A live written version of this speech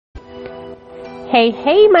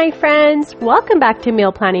Hey, my friends! Welcome back to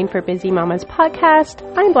Meal Planning for Busy Mamas podcast.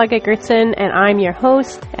 I'm Blanca Gertson, and I'm your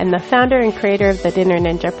host and the founder and creator of the Dinner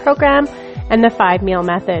Ninja program and the 5-Meal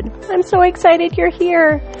Method. I'm so excited you're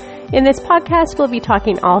here! In this podcast, we'll be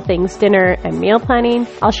talking all things dinner and meal planning.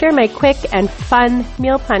 I'll share my quick and fun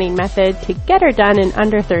meal planning method to get her done in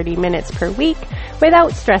under 30 minutes per week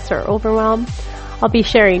without stress or overwhelm. I'll be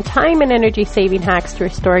sharing time and energy saving hacks to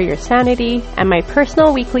restore your sanity and my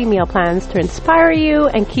personal weekly meal plans to inspire you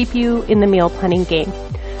and keep you in the meal planning game.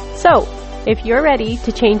 So, if you're ready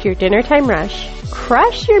to change your dinner time rush,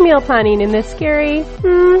 crush your meal planning in this scary,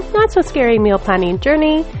 not so scary meal planning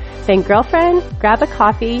journey, then girlfriend, grab a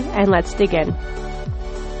coffee and let's dig in.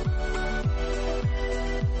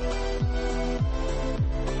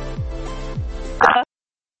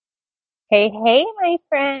 Hey, my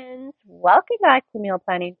friends. Welcome back to Meal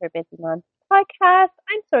Planning for Busy Moms podcast.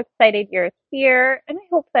 I'm so excited you're here, and I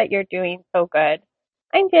hope that you're doing so good.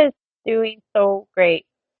 I'm just doing so great.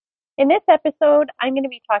 In this episode, I'm going to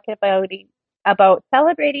be talking about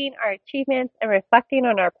celebrating our achievements and reflecting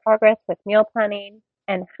on our progress with meal planning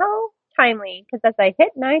and how timely, because as I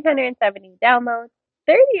hit 970 downloads,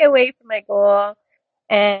 30 away from my goal,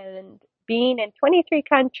 and being in 23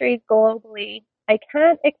 countries globally, I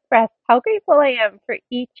can't express how grateful I am for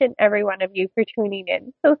each and every one of you for tuning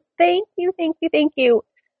in. So thank you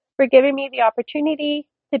for giving me the opportunity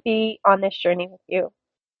to be on this journey with you.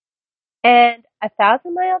 And a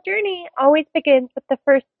 1,000-mile journey always begins with the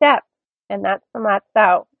first step, and that's from Lats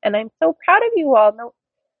Out. And I'm so proud of you all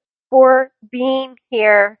for being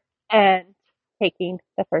here and taking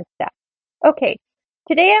the first step. Okay.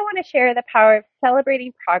 Today I want to share the power of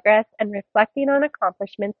celebrating progress and reflecting on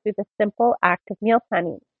accomplishments through the simple act of meal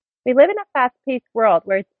planning. We live in a fast-paced world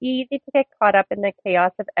where it's easy to get caught up in the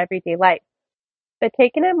chaos of everyday life. But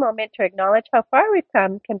taking a moment to acknowledge how far we've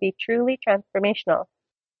come can be truly transformational.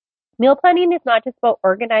 Meal planning is not just about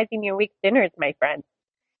organizing your week's dinners, my friends.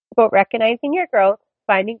 It's about recognizing your growth,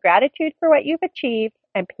 finding gratitude for what you've achieved,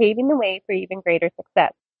 and paving the way for even greater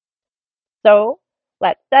success. So,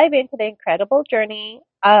 let's dive into the incredible journey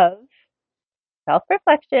of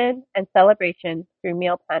self-reflection and celebration through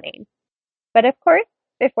meal planning. But of course,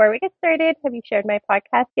 before we get started, have you shared my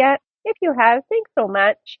podcast yet? If you have, thanks so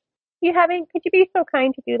much. If you haven't, could you be so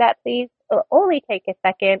kind to do that, please? It'll only take a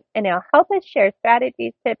second, and it'll help us share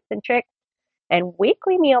strategies, tips, and tricks, and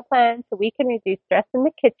weekly meal plans so we can reduce stress in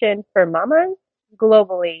the kitchen for mamas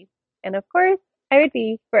globally. And of course, I would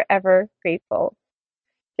be forever grateful.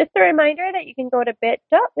 Just a reminder that you can go to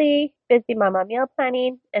bit.ly Busy Mama Meal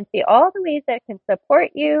Planning and see all the ways that can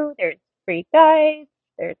support you. There's free guides,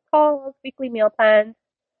 there's calls, weekly meal plans,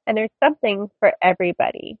 and there's something for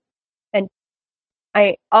everybody. And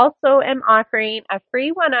I also am offering a free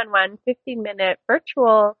one-on-one 15-minute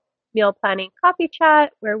virtual meal planning coffee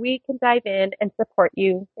chat where we can dive in and support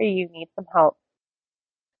you where you need some help.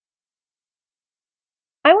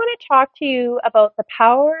 I want to talk to you about the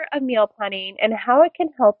power of meal planning and how it can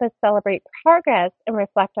help us celebrate progress and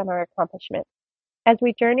reflect on our accomplishments. As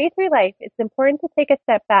we journey through life, it's important to take a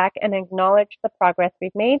step back and acknowledge the progress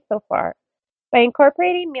we've made so far. By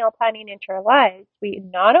incorporating meal planning into our lives, we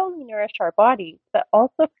not only nourish our bodies, but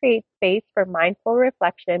also create space for mindful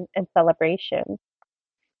reflection and celebration.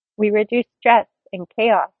 We reduce stress and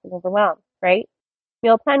chaos and overwhelm, right?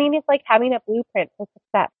 Meal planning is like having a blueprint for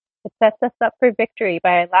success. It sets us up for victory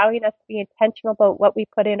by allowing us to be intentional about what we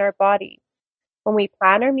put in our bodies. When we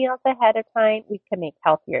plan our meals ahead of time, we can make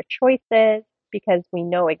healthier choices because we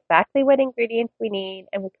know exactly what ingredients we need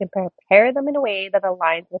and we can prepare them in a way that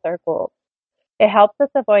aligns with our goals. It helps us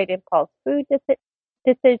avoid impulse food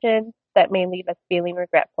decisions that may leave us feeling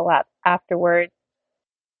regretful afterwards.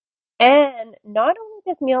 And not only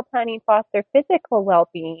does meal planning foster physical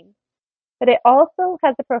well-being, but it also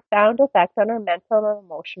has a profound effect on our mental and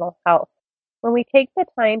emotional health. When we take the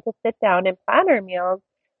time to sit down and plan our meals,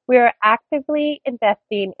 we are actively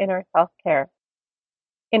investing in our self-care,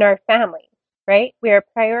 in our family, right? We are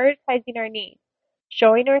prioritizing our needs,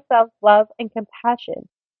 showing ourselves love and compassion,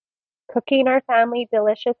 cooking our family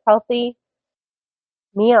delicious, healthy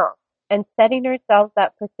meals, and setting ourselves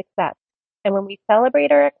up for success. And when we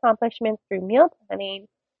celebrate our accomplishments through meal planning,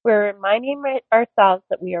 we're reminding ourselves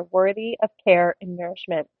that we are worthy of care and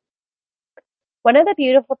nourishment. One of the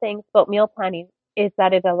beautiful things about meal planning is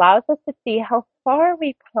that it allows us to see how far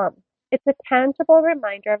we've come. It's a tangible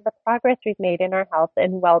reminder of the progress we've made in our health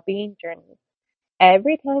and well-being journey.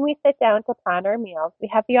 Every time we sit down to plan our meals, we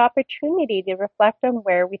have the opportunity to reflect on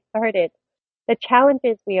where we started, the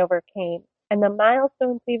challenges we overcame, and the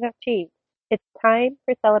milestones we've achieved. It's time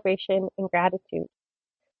for celebration and gratitude.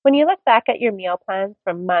 When you look back at your meal plans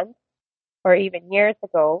from months or even years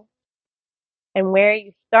ago, and where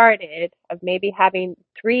you started of maybe having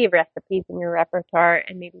 3 recipes in your repertoire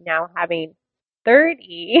and maybe now having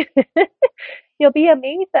 30, you'll be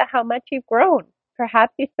amazed at how much you've grown.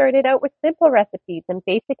 Perhaps you started out with simple recipes and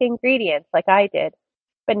basic ingredients like I did,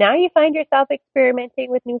 but now you find yourself experimenting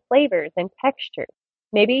with new flavors and textures.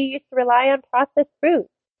 Maybe you used to rely on processed foods,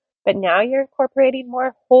 but now you're incorporating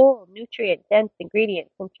more whole, nutrient-dense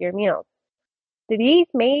ingredients into your meals. These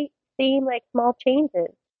may seem like small changes,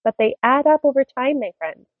 but they add up over time, my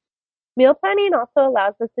friends. Meal planning also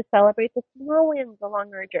allows us to celebrate the small wins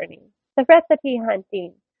along our journey. The recipe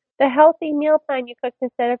hunting, the healthy meal plan you cooked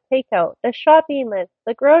instead of takeout, the shopping list,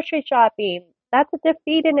 the grocery shopping. That's a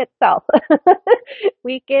defeat in itself,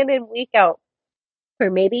 week in and week out. Or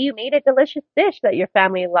maybe you made a delicious dish that your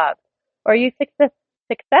family loved, or you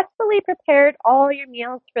successfully prepared all your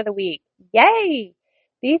meals for the week. Yay!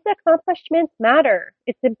 These accomplishments matter.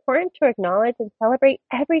 It's important to acknowledge and celebrate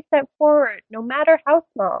every step forward, no matter how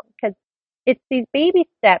small, because it's these baby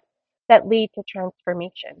steps that lead to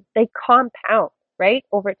transformation. They compound, right,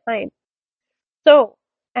 over time. So,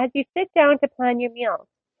 as you sit down to plan your meals,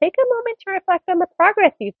 take a moment to reflect on the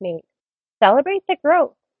progress you've made. Celebrate the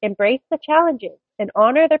growth, embrace the challenges, and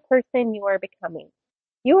honor the person you are becoming.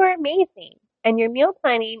 You are amazing, and your meal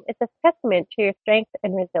planning is a testament to your strength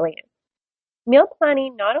and resilience. Meal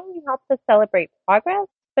planning not only helps us celebrate progress,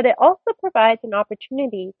 but it also provides an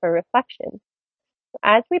opportunity for reflection.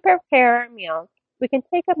 As we prepare our meals, we can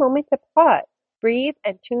take a moment to pause, breathe,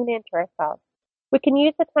 and tune into ourselves. We can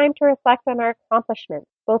use the time to reflect on our accomplishments,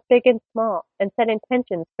 both big and small, and set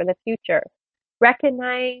intentions for the future.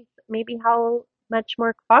 Recognize maybe how much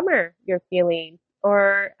more calmer you're feeling,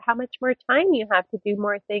 or how much more time you have to do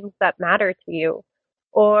more things that matter to you,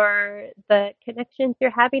 or the connections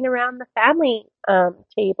you're having around the family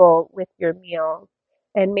table with your meals,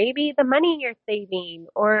 and maybe the money you're saving,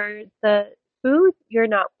 or the food you're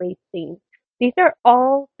not wasting. These are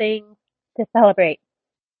all things to celebrate.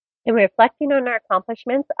 And reflecting on our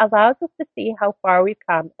accomplishments allows us to see how far we've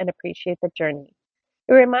come and appreciate the journey.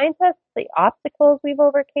 It reminds us the obstacles we've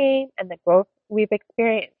overcame and the growth we've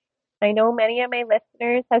experienced. I know many of my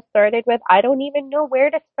listeners have started with, I don't even know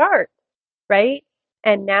where to start, right?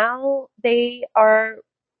 And now they are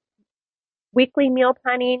weekly meal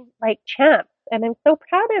planning like champs. And I'm so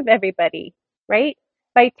proud of everybody, right?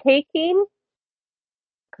 By taking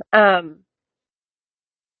um,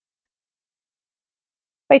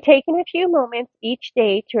 By taking a few moments each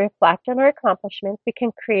day to reflect on our accomplishments, we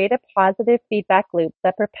can create a positive feedback loop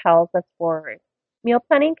that propels us forward. Meal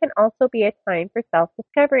planning can also be a time for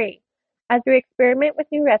self-discovery. As we experiment with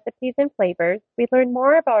new recipes and flavors, we learn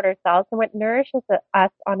more about ourselves and what nourishes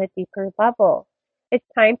us on a deeper level. It's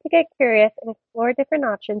time to get curious and explore different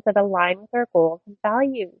options that align with our goals and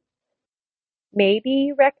values. Maybe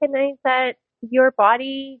you recognize that your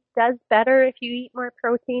body does better if you eat more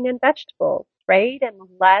protein and vegetables, right? And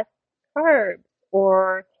less carbs.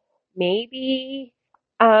 Or maybe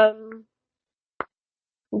um,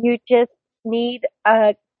 you just need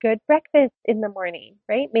a good breakfast in the morning,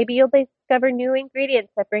 right? Maybe you'll discover new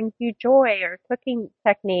ingredients that brings you joy, or cooking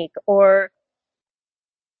technique, or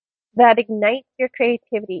that ignites your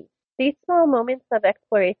creativity. These small moments of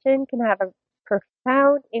exploration can have a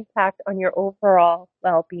profound impact on your overall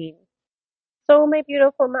well-being. So, my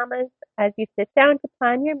beautiful mamas, as you sit down to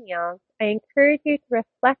plan your meals, I encourage you to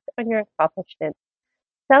reflect on your accomplishments,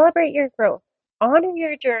 celebrate your growth, honor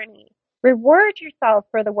your journey, reward yourself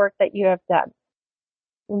for the work that you have done,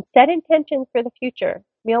 and set intentions for the future.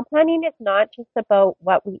 Meal planning is not just about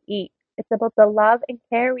what we eat, it's about the love and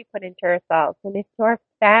care we put into ourselves and into our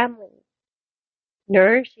families,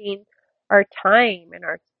 nourishing our time and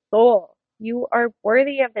our soul. You are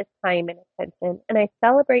worthy of this time and attention, and I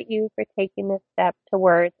celebrate you for taking this step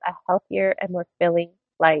towards a healthier and more fulfilling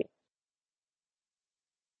life.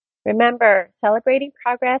 Remember, celebrating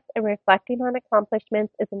progress and reflecting on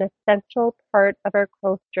accomplishments is an essential part of our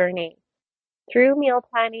growth journey. Through meal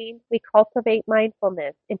planning, we cultivate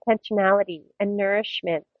mindfulness, intentionality, and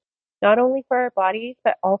nourishment, not only for our bodies,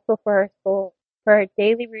 but also for our souls, for our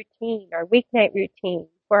daily routine, our weeknight routine,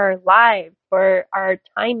 for our lives, for our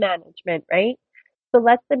time management, right? So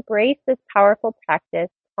let's embrace this powerful practice,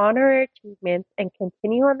 honor our achievements, and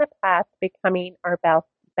continue on the path to becoming our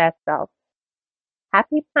best self.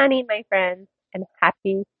 Happy planning, my friends, and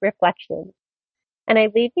happy reflection. And I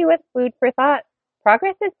leave you with food for thought.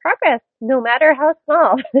 Progress is progress, no matter how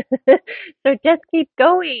small. So just keep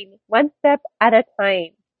going, one step at a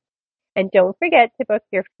time. And don't forget to book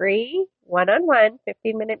your free one-on-one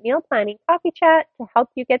 15-minute meal planning coffee chat to help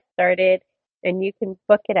you get started And you can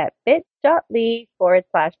book it at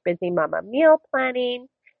bit.ly/busymama meal planning.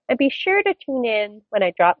 And be sure to tune in when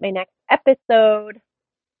I drop my next episode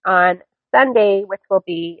on Sunday, which will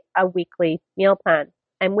be a weekly meal plan.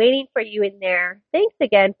 I'm waiting for you in there. Thanks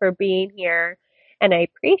again for being here. And I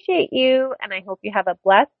appreciate you. And I hope you have a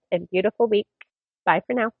blessed and beautiful week. Bye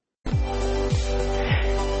for now.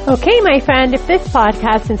 Okay, my friend, if this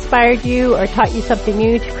podcast inspired you or taught you something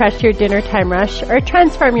new to crush your dinner time rush or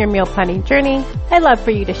transform your meal planning journey, I'd love for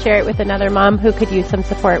you to share it with another mom who could use some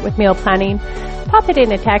support with meal planning. Pop it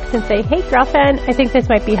in a text and say, hey, girlfriend, I think this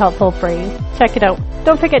might be helpful for you. Check it out.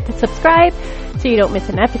 Don't forget to subscribe so you don't miss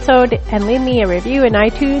an episode, and leave me a review in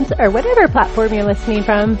iTunes or whatever platform you're listening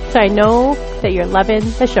from so I know that you're loving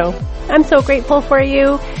the show. I'm so grateful for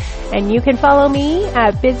you. And you can follow me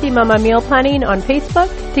at Busy Mama Meal Planning on Facebook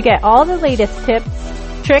to get all the latest tips,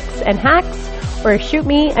 tricks, and hacks, or shoot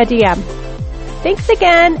me a DM. Thanks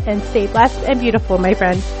again, and stay blessed and beautiful, my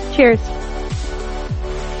friend. Cheers.